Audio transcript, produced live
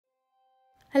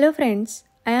Hello friends,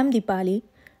 I am Deepali.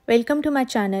 Welcome to my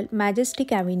channel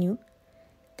Majestic Avenue.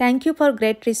 Thank you for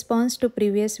great response to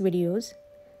previous videos.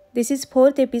 This is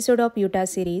 4th episode of Utah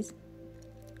series.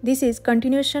 This is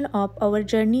continuation of our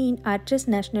journey in Arches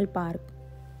National Park.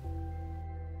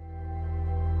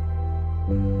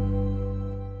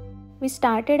 We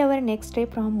started our next day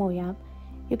from Moab.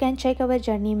 You can check our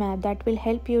journey map that will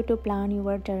help you to plan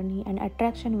your journey and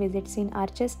attraction visits in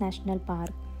Arches National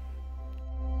Park.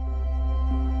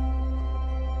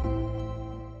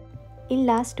 In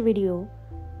last video,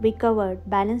 we covered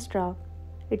Balanced Rock.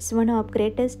 It's one of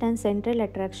greatest and central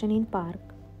attraction in park.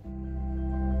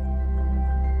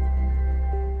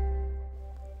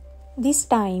 This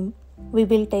time, we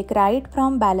will take right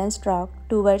from Balanced Rock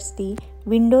towards the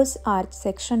Windows Arch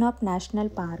section of National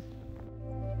Park.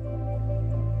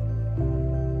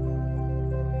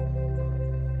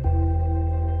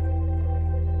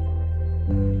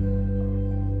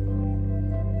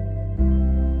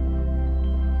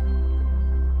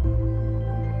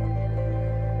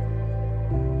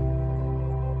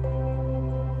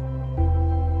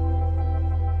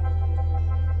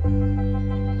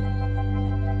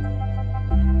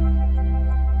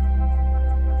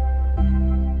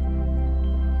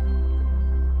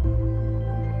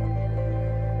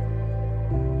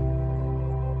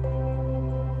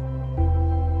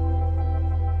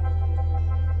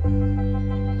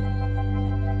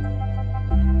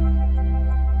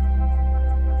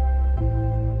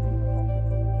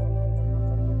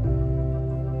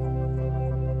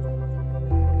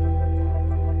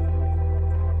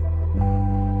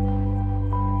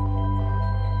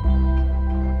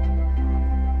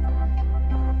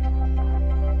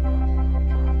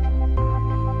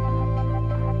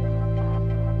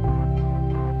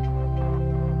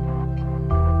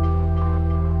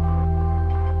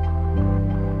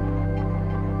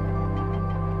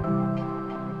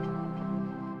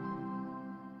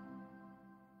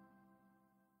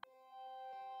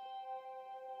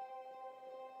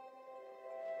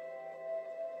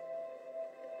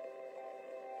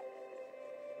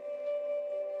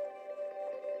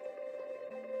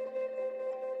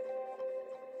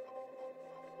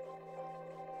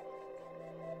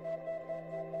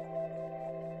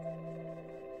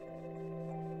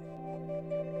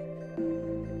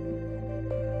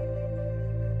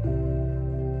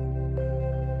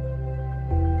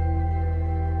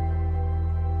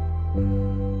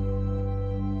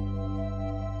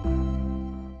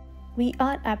 We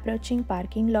are approaching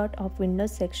parking lot of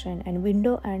windows section and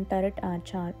window and turret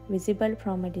arch are visible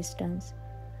from a distance.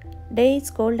 Day is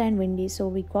cold and windy, so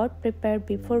we got prepared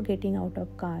before getting out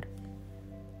of car.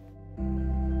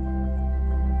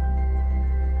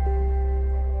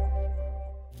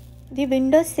 The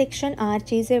windows section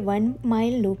arch is a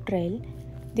 1-mile loop trail.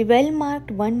 The well-marked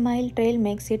 1-mile trail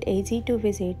makes it easy to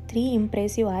visit 3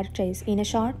 impressive arches in a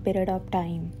short period of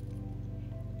time.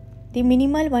 The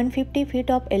minimal 150 feet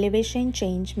of elevation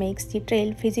change makes the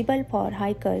trail feasible for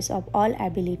hikers of all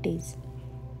abilities.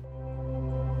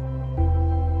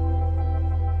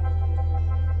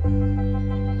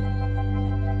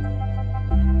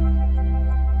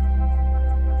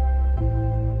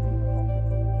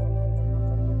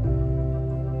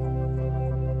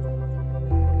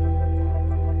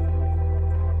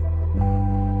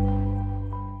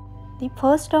 The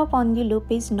first stop on the loop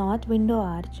is North Window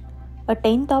Arch, a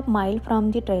 1/10 of mile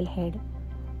from the trailhead.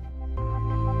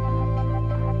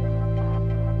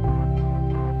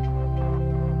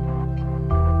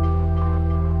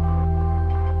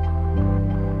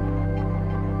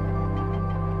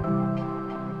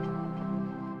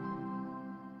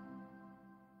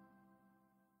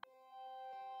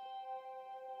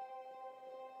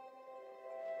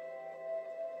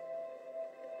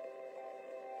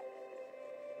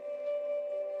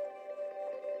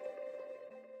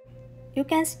 You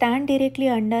can stand directly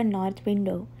under north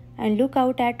window and look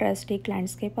out at rustic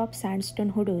landscape of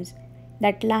sandstone hoodoos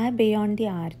that lie beyond the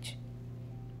arch.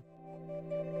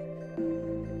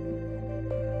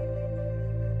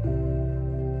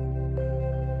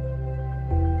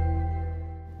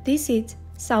 This is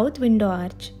South Window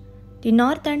Arch. The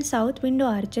north and south window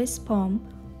arches form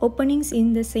openings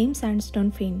in the same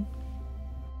sandstone fin.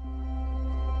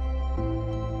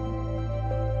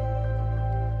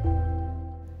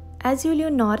 As you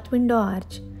leave North Window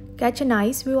Arch, catch a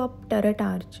nice view of Turret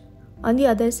Arch on the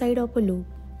other side of a loop.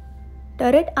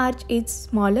 Turret Arch is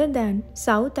smaller than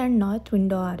South and North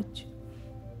Window Arch.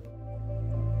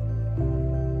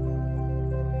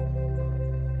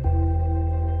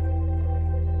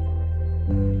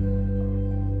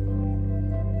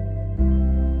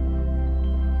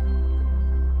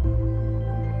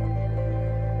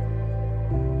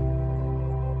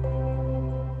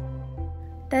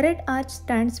 Turret arch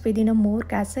stands within a more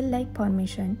castle-like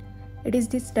formation. It is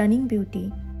this stunning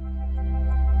beauty.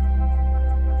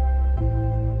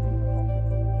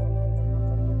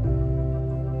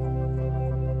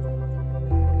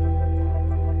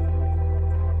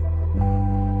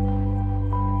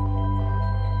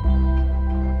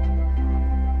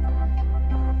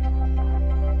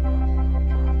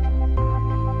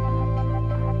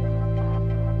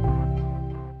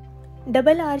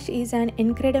 Double Arch is an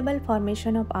incredible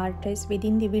formation of arches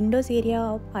within the Windows area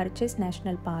of Arches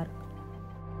National Park.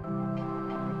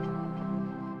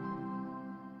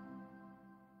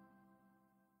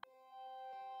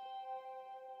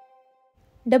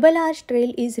 Double Arch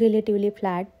Trail is relatively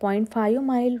flat,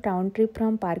 0.5-mile round trip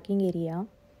from parking area.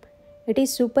 It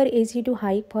is super easy to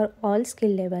hike for all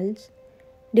skill levels.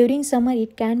 During summer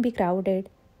it can be crowded.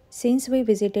 Since we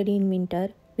visited in winter,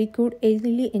 we could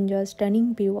easily enjoy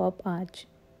stunning view of Arch.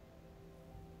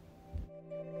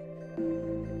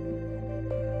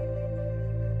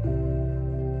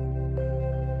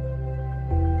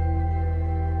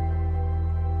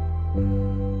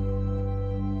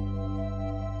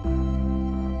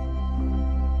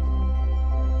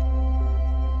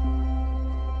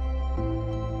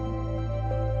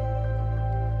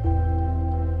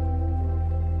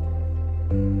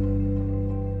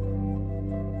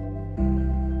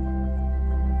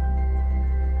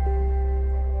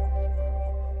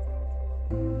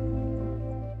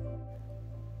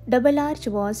 Double Arch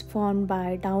was formed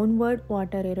by downward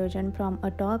water erosion from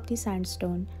atop the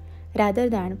sandstone rather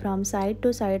than from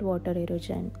side-to-side water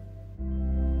erosion.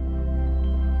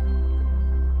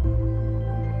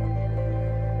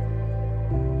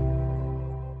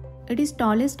 It is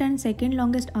tallest and second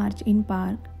longest arch in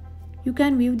park. You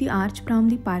can view the arch from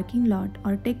the parking lot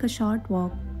or take a short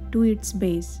walk to its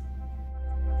base.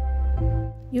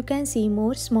 You can see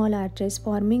more small arches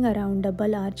forming around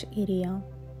Double Arch area.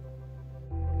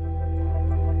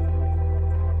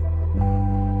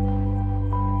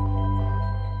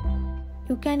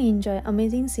 You can enjoy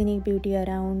amazing scenic beauty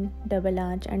around Double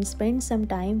Arch and spend some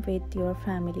time with your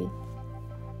family.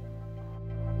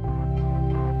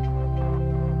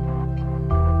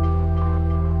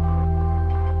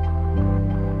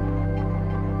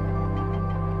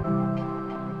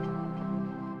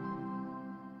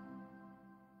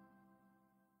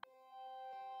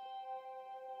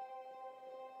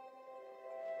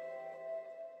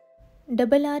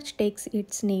 Double Arch takes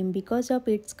its name because of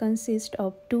its consist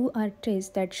of two arches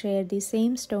that share the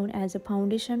same stone as a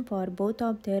foundation for both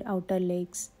of their outer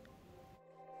legs.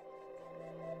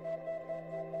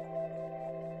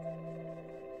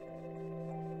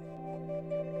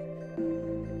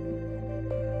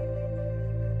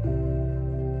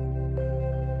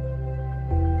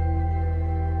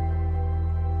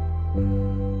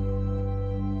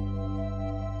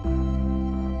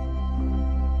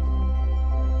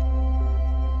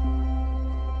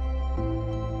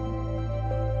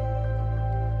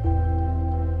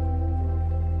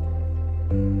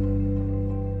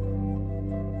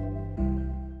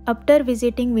 After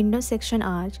visiting Windows Section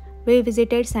Arch, we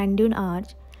visited Sand Dune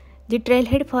Arch. The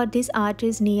trailhead for this arch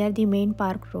is near the main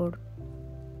park road.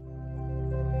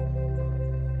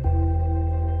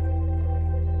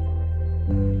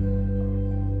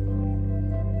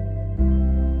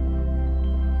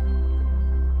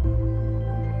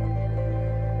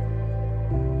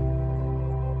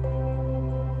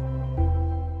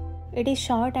 It is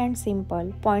short and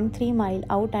simple, 0.3-mile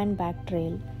out and back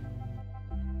trail.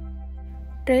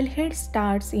 Trailhead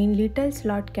starts in Little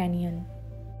Slot Canyon.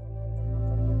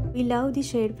 We love the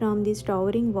shade from these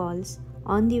towering walls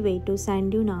on the way to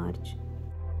Sand Dune Arch.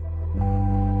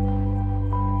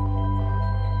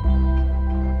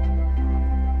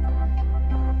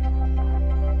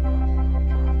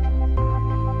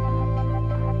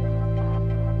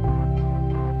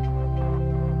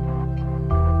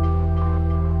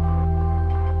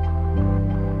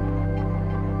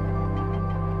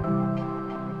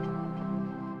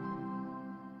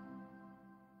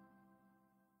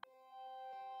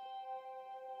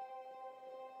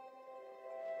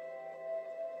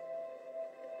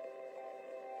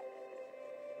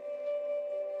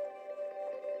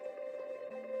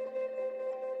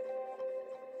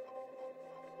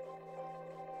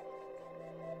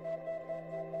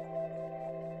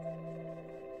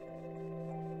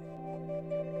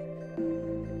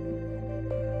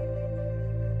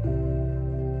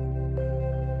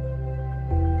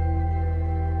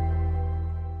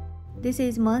 This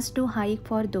is must-do hike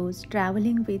for those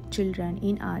traveling with children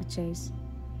in arches.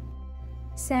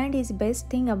 Sand is best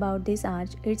thing about this arch.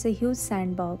 It's a huge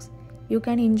sandbox. You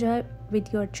can enjoy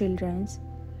with your children.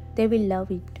 They will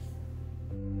love it.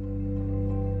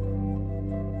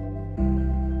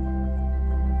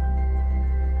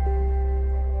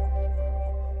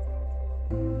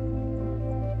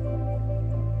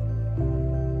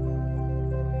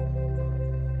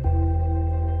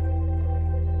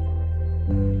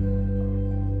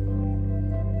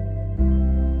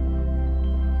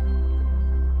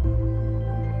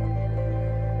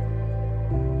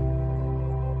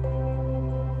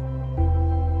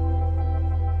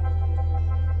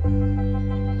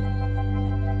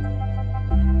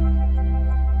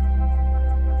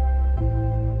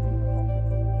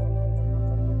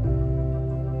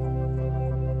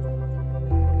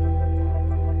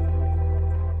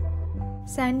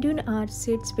 Sand dune arch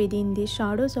sits within the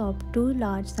shadows of two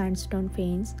large sandstone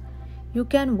fanes. You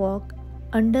can walk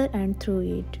under and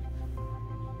through it.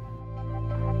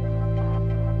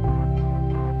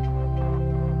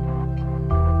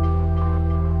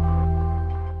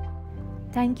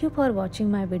 Thank you for watching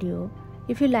my video.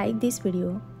 If you like this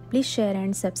video, please share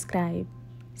and subscribe.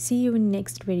 See you in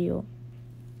next video.